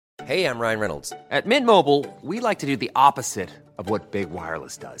Hey, I'm Ryan Reynolds. At Mint Mobile, we like to do the opposite of what Big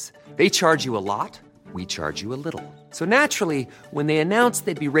Wireless does. They charge you a lot, we charge you a little. So naturally, when they announced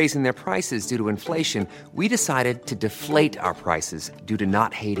they'd be raising their prices due to inflation, we decided to deflate our prices due to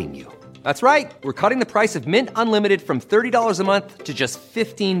not hating you. That's right. We're cutting the price of Mint Unlimited from $30 a month to just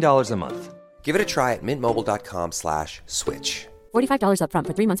 $15 a month. Give it a try at mintmobile.com/switch. $45 up front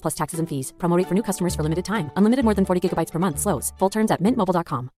for 3 months plus taxes and fees. Promo rate for new customers for limited time. Unlimited more than 40 gigabytes per month. Slows full terms at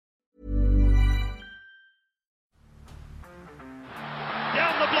mintmobile.com.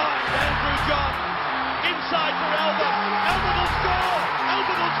 Down the blind, Andrew John. Inside for Albert. Albert will score.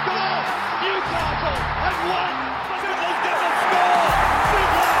 Albert will score. Newcastle have won. Fiddler's going to score.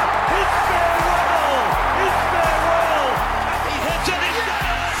 Fiddler, it's farewell. It's farewell. And he hits it. He's got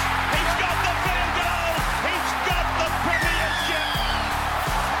it. He's got the field goal. He's got the premiership.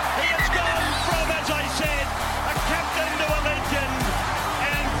 He has gone from, as I said, a captain to a legend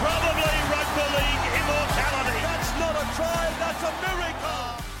and probably rugby league immortality. That's not a try. That's a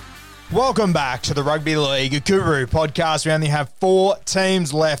miracle. Welcome back to the Rugby League Guru podcast. We only have 4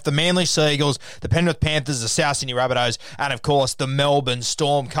 teams left. The Manly Seagulls, the Penrith Panthers, the South Sydney Rabbitohs, and of course the Melbourne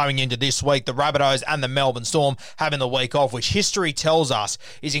Storm coming into this week. The Rabbitohs and the Melbourne Storm having the week off, which history tells us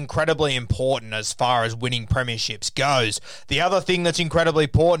is incredibly important as far as winning premierships goes. The other thing that's incredibly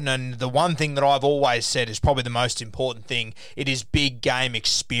important, and the one thing that I've always said is probably the most important thing, it is big game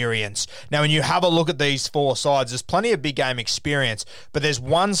experience. Now, when you have a look at these 4 sides, there's plenty of big game experience, but there's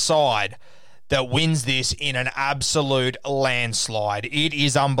one side that wins this in an absolute landslide. It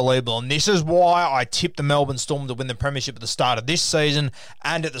is unbelievable, and this is why I tipped the Melbourne Storm to win the premiership at the start of this season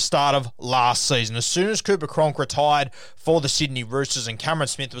and at the start of last season. As soon as Cooper Cronk retired for the Sydney Roosters and Cameron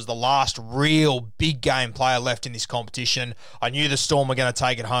Smith was the last real big game player left in this competition, I knew the Storm were going to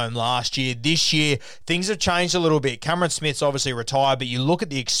take it home last year. This year, things have changed a little bit. Cameron Smith's obviously retired, but you look at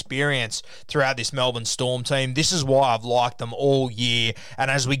the experience throughout this Melbourne Storm team. This is why I've liked them all year, and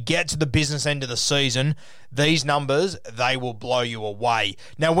as we get to the business end of the season, these numbers, they will blow you away.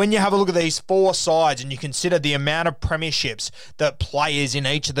 Now, when you have a look at these 4 sides and you consider the amount of premierships that players in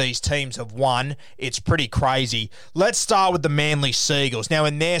each of these teams have won, it's pretty crazy. Let's start with the Manly Seagulls. Now,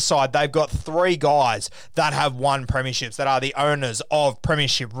 in their side, they've got 3 guys that have won premierships, that are the owners of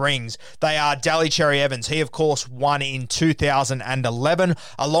premiership rings. They are Daly Cherry Evans. He, of course, won in 2011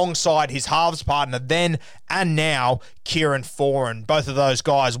 alongside his halves partner then and now, Kieran Foran. Both of those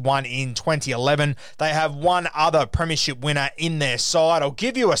guys won in 2011. They have one other premiership winner in their side. I'll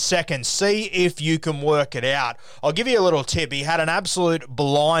give you a second, see if you can work it out. I'll give you a little tip. He had an absolute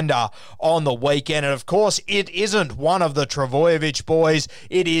blinder on the weekend, and of course, it isn't one of the Travojevic boys.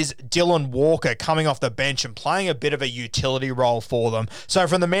 It is Dylan Walker coming off the bench and playing a bit of a utility role for them. So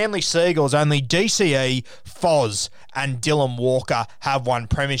from the Manly Seagulls, only DCE, Foz, and Dylan Walker have won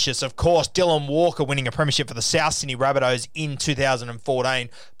premierships. Of course, Dylan Walker winning a premiership for the South Sydney Rabbitohs in 2014,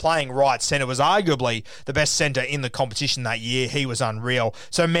 playing right centre, was arguably the best centre in the competition that year. He was unreal.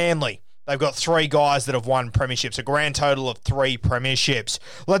 So Manly, they've got 3 guys that have won premierships, a grand total of 3 premierships.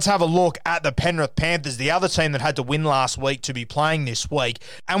 Let's have a look at the Penrith Panthers, the other team that had to win last week to be playing this week.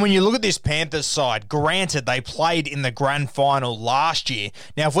 And when you look at this Panthers side, granted, they played in the grand final last year.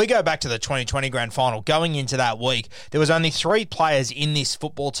 Now, if we go back to the 2020 grand final, going into that week, there was only 3 players in this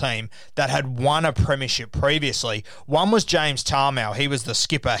football team that had won a premiership previously. One was James Tarmow. He was the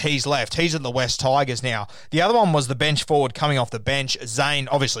skipper. He's left. He's at the West Tigers now. The other one was the bench forward coming off the bench, Zane,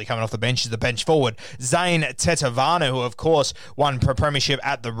 obviously coming off the bench, is the bench forward, Zane Tetavana, who of course won premiership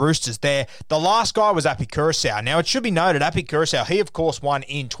at the Roosters there. The last guy was Api Curacao. Now, it should be noted, Api Curacao, he of course won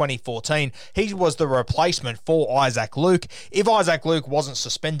in 2014. He was the replacement for Isaac Luke. If Isaac Luke wasn't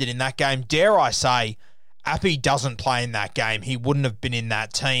suspended in that game, dare I say, Api doesn't play in that game. He wouldn't have been in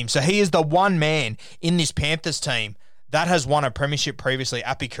that team. So he is the one man in this Panthers team that has won a premiership previously,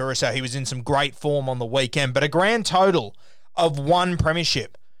 Api Curacao. He was in some great form on the weekend, but a grand total of 1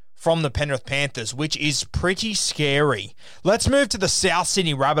 premiership from the Penrith Panthers, which is pretty scary. Let's move to the South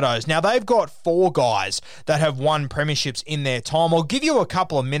Sydney Rabbitohs. Now, they've got 4 guys that have won premierships in their time. I'll give you a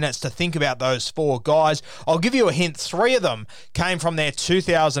couple of minutes to think about those 4 guys. I'll give you a hint. 3 of them came from their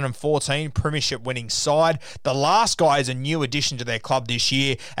 2014 premiership winning side. The last guy is a new addition to their club this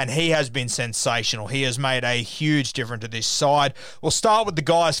year, and he has been sensational. He has made a huge difference to this side. We'll start with the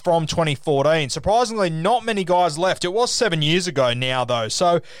guys from 2014. Surprisingly, not many guys left. It was 7 years ago now, though,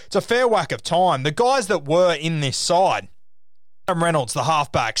 so it's a fair whack of time. The guys that were in this side, Adam Reynolds, the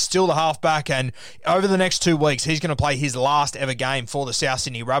halfback, still the halfback, and over the next 2 weeks, he's going to play his last ever game for the South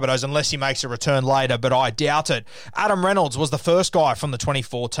Sydney Rabbitohs, unless he makes a return later, but I doubt it. Adam Reynolds was the first guy from the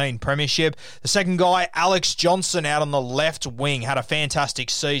 2014 Premiership. The second guy, Alex Johnson, out on the left wing, had a fantastic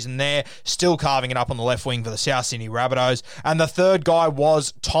season there, still carving it up on the left wing for the South Sydney Rabbitohs. And the third guy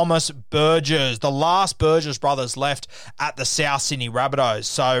was Thomas Burgess, the last Burgess brothers left at the South Sydney Rabbitohs.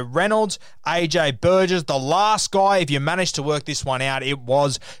 So Reynolds, AJ Burgess, the last guy, if you managed to work this one out, it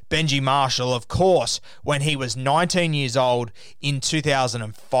was Benji Marshall, of course, when he was 19 years old in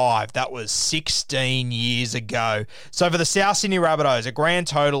 2005. That was 16 years ago. So for the South Sydney Rabbitohs, a grand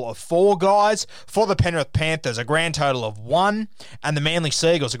total of 4 guys. For the Penrith Panthers, a grand total of 1. And the Manly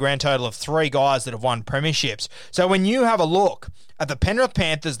Seagulls, a grand total of 3 guys that have won premierships. So when you have a look at the Penrith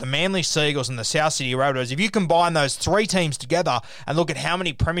Panthers, the Manly Seagulls, and the South Sydney Rabbitohs, if you combine those 3 teams together and look at how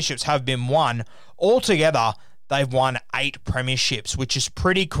many premierships have been won, altogether, they've won 8 premierships, which is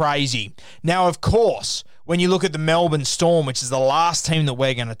pretty crazy. Now, of course, when you look at the Melbourne Storm, which is the last team that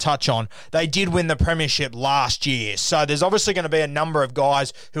we're going to touch on, they did win the premiership last year. So there's obviously going to be a number of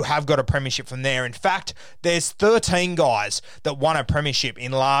guys who have got a premiership from there. In fact, there's 13 guys that won a premiership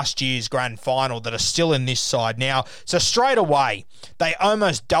in last year's grand final that are still in this side now. So straight away, they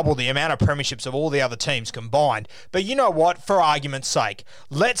almost double the amount of premierships of all the other teams combined. But you know what? For argument's sake,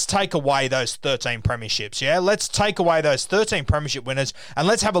 let's take away those 13 premierships, yeah? Let's take away those 13 premiership winners and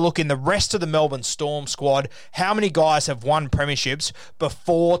let's have a look in the rest of the Melbourne Storm squad. How many guys have won premierships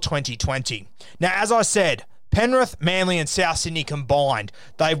before 2020? Now, as I said, Penrith, Manly and South Sydney combined,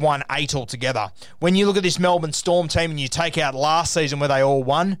 they've won 8 altogether. When you look at this Melbourne Storm team and you take out last season where they all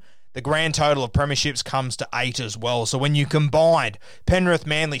won, the grand total of premierships comes to 8 as well. So when you combine Penrith,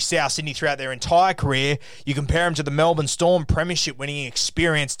 Manly, South Sydney throughout their entire career, you compare them to the Melbourne Storm premiership winning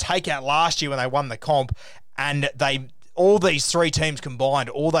experience, take out last year when they won the comp, and all these 3 teams combined,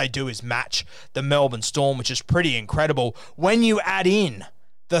 all they do is match the Melbourne Storm, which is pretty incredible. When you add in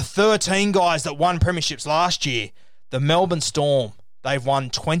the 13 guys that won premierships last year, the Melbourne Storm, they've won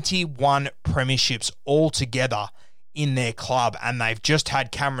 21 premierships altogether in their club, and they've just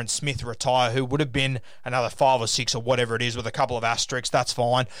had Cameron Smith retire, who would have been another 5 or 6 or whatever it is with a couple of asterisks, that's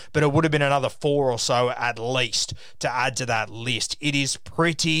fine, but it would have been another 4 or so at least to add to that list. It is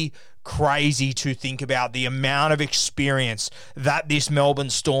pretty crazy to think about the amount of experience that this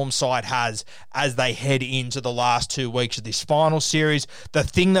Melbourne Storm side has as they head into the last 2 weeks of this final series. The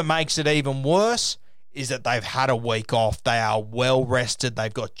thing that makes it even worse is that they've had a week off. They are well rested.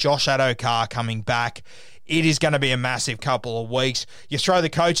 They've got Josh Addo-Carr coming back. It is going to be a massive couple of weeks. You throw the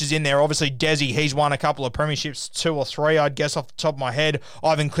coaches in there. Obviously, Desi, he's won a couple of premierships, 2 or 3, I'd guess, off the top of my head.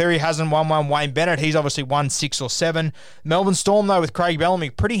 Ivan Cleary hasn't won one. Wayne Bennett, he's obviously won 6 or 7. Melbourne Storm, though, with Craig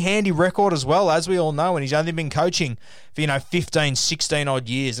Bellamy, pretty handy record as well, as we all know, and he's only been coaching for, 15, 16 odd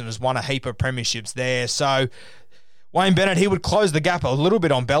years and has won a heap of premierships there. So Wayne Bennett, he would close the gap a little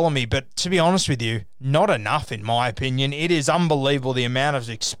bit on Bellamy, but to be honest with you, not enough in my opinion. It is unbelievable the amount of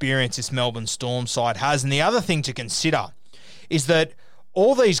experience this Melbourne Storm side has. And the other thing to consider is that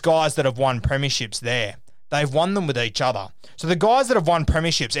all these guys that have won premierships there, they've won them with each other. So the guys that have won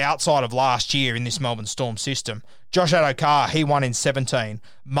premierships outside of last year in this Melbourne Storm system, Josh Addo-Carr, he won in 17.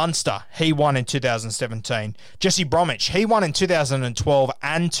 Munster, he won in 2017. Jesse Bromwich, he won in 2012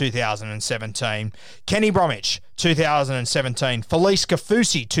 and 2017. Kenny Bromwich, 2017. Felice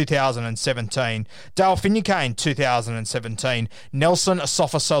Kafusi, 2017. Dale Finucane, 2017. Nelson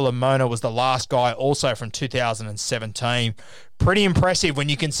Asafa-Solomona was the last guy, also from 2017. Pretty impressive when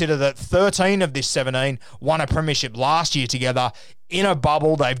you consider that 13 of this 17 won a premiership last year together in a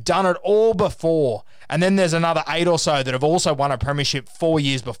bubble. They've done it all before. And then there's another 8 or so that have also won a premiership 4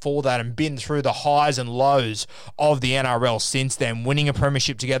 years before that and been through the highs and lows of the NRL since then, winning a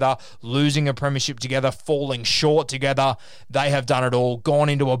premiership together, losing a premiership together, falling short together. They have done it all, gone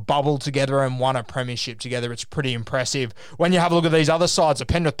into a bubble together and won a premiership together. It's pretty impressive. When you have a look at these other sides, the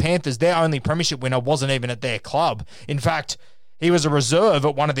Penrith Panthers, their only premiership winner wasn't even at their club. In fact, he was a reserve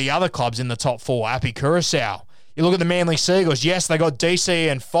at one of the other clubs in the top 4, Api Curacao. You look at the Manly Seagulls, yes, they got DC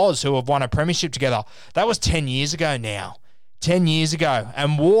and Foz who have won a premiership together. That was 10 years ago now. 10 years ago.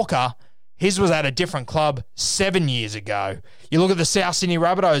 And Walker, his was at a different club 7 years ago. You look at the South Sydney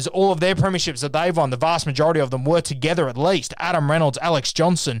Rabbitohs, all of their premierships that they've won, the vast majority of them were together at least. Adam Reynolds, Alex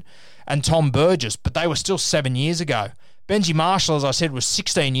Johnson and Tom Burgess, but they were still 7 years ago. Benji Marshall, as I said, was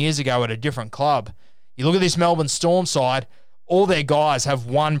 16 years ago at a different club. You look at this Melbourne Storm side, all their guys have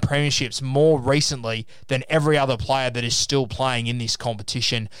won premierships more recently than every other player that is still playing in this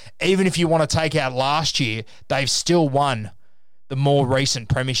competition. Even if you want to take out last year, they've still won the more recent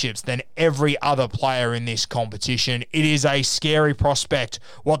premierships than every other player in this competition. It is a scary prospect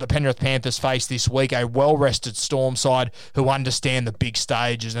what the Penrith Panthers face this week, a well-rested Storm side who understand the big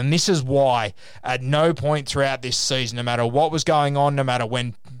stages. And this is why at no point throughout this season, no matter what was going on, no matter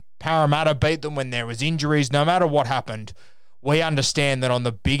when Parramatta beat them, when there was injuries, no matter what happened, we understand that on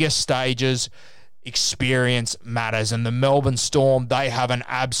the biggest stages, experience matters, and the Melbourne Storm, they have an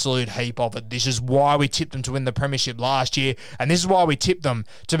absolute heap of it. This is why we tipped them to win the premiership last year, and this is why we tipped them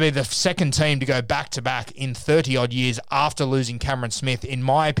to be the second team to go back-to-back in 30-odd years after losing Cameron Smith, in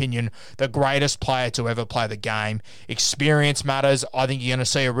my opinion, the greatest player to ever play the game. Experience matters. I think you're going to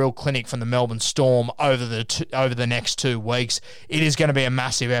see a real clinic from the Melbourne Storm over the next 2 weeks. It is going to be a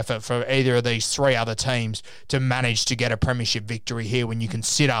massive effort for either of these three other teams to manage to get a premiership victory here when you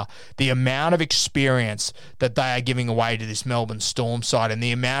consider the amount of experience that they are giving away to this Melbourne Storm side and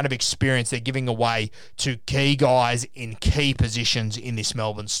the amount of experience they're giving away to key guys in key positions in this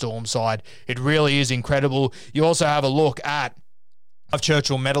Melbourne Storm side. It really is incredible. You also have a look at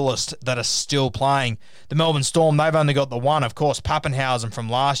Churchill medalists that are still playing. The Melbourne Storm, they've only got the one, of course, Pappenhausen from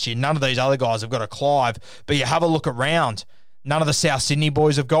last year. None of these other guys have got a Clive, but you have a look around. None of the South Sydney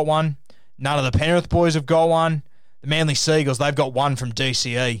boys have got one. None of the Penrith boys have got one. The Manly Seagulls, they've got one from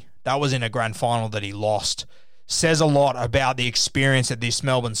DCE. That was in a grand final that he lost. Says a lot about the experience that this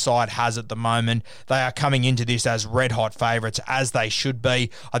Melbourne side has at the moment. They are coming into this as red-hot favourites, as they should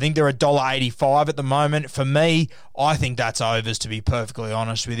be. I think they're $1.85 at the moment. For me, I think that's overs, to be perfectly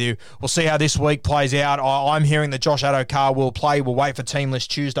honest with you. We'll see how this week plays out. I'm hearing that Josh Addo-Carr will play. We'll wait for Team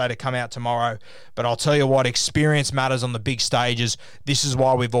List Tuesday to come out tomorrow. But I'll tell you what, experience matters on the big stages. This is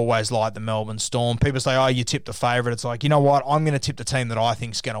why we've always liked the Melbourne Storm. People say, oh, you tipped the favourite. It's like, you know what? I'm going to tip the team that I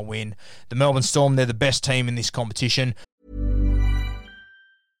think is going to win. The Melbourne Storm, they're the best team in this competition.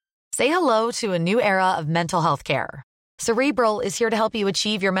 Say hello to a new era of mental health care. Cerebral is here to help you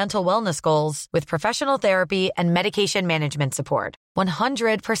achieve your mental wellness goals with professional therapy and medication management support.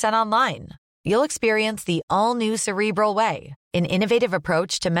 100% online. You'll experience the all-new Cerebral Way, an innovative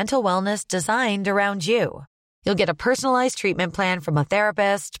approach to mental wellness designed around you. You'll get a personalized treatment plan from a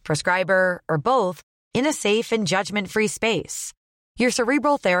therapist, prescriber, or both in a safe and judgment-free space. Your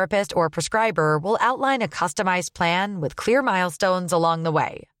Cerebral therapist or prescriber will outline a customized plan with clear milestones along the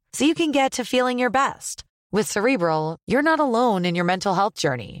way, so you can get to feeling your best. With Cerebral, you're not alone in your mental health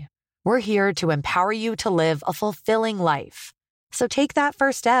journey. We're here to empower you to live a fulfilling life. So take that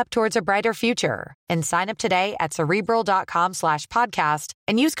first step towards a brighter future and sign up today at Cerebral.com/podcast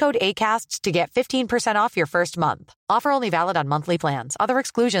and use code ACAST to get 15% off your first month. Offer only valid on monthly plans. Other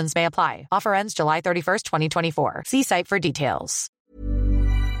exclusions may apply. Offer ends July 31st, 2024. See site for details.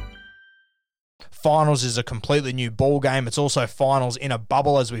 Finals is a completely new ball game. It's also finals in a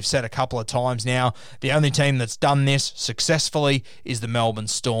bubble, as we've said a couple of times now. The only team that's done this successfully is the Melbourne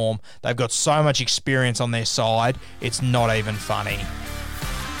Storm. They've got so much experience on their side, it's not even funny.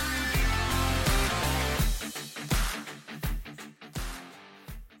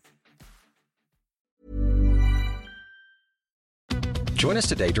 Join us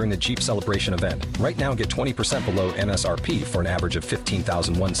today during the Jeep Celebration event. Right now, get 20% below MSRP for an average of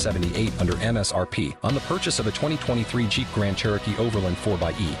 $15,178 under MSRP on the purchase of a 2023 Jeep Grand Cherokee Overland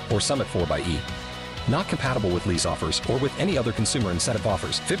 4xE or Summit 4xE. Not compatible with lease offers or with any other consumer incentive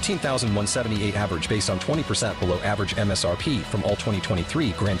offers. $15,178 average based on 20% below average MSRP from all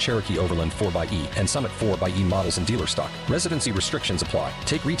 2023 Grand Cherokee Overland 4xE and Summit 4xE models in dealer stock. Residency restrictions apply.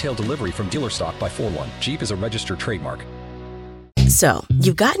 Take retail delivery from dealer stock by 4/1. Jeep is a registered trademark. So,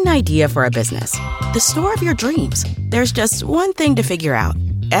 you've got an idea for a business. The store of your dreams. There's just one thing to figure out.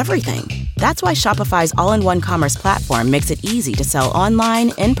 Everything. That's why Shopify's all-in-one commerce platform makes it easy to sell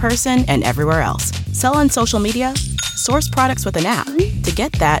online, in person, and everywhere else. Sell on social media, source products with an app to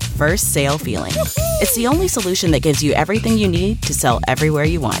get that first sale feeling. It's the only solution that gives you everything you need to sell everywhere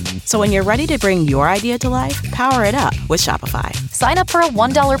you want. So when you're ready to bring your idea to life, power it up with Shopify. Sign up for a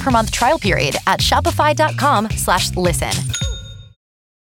 $1 per month trial period at shopify.com/listen.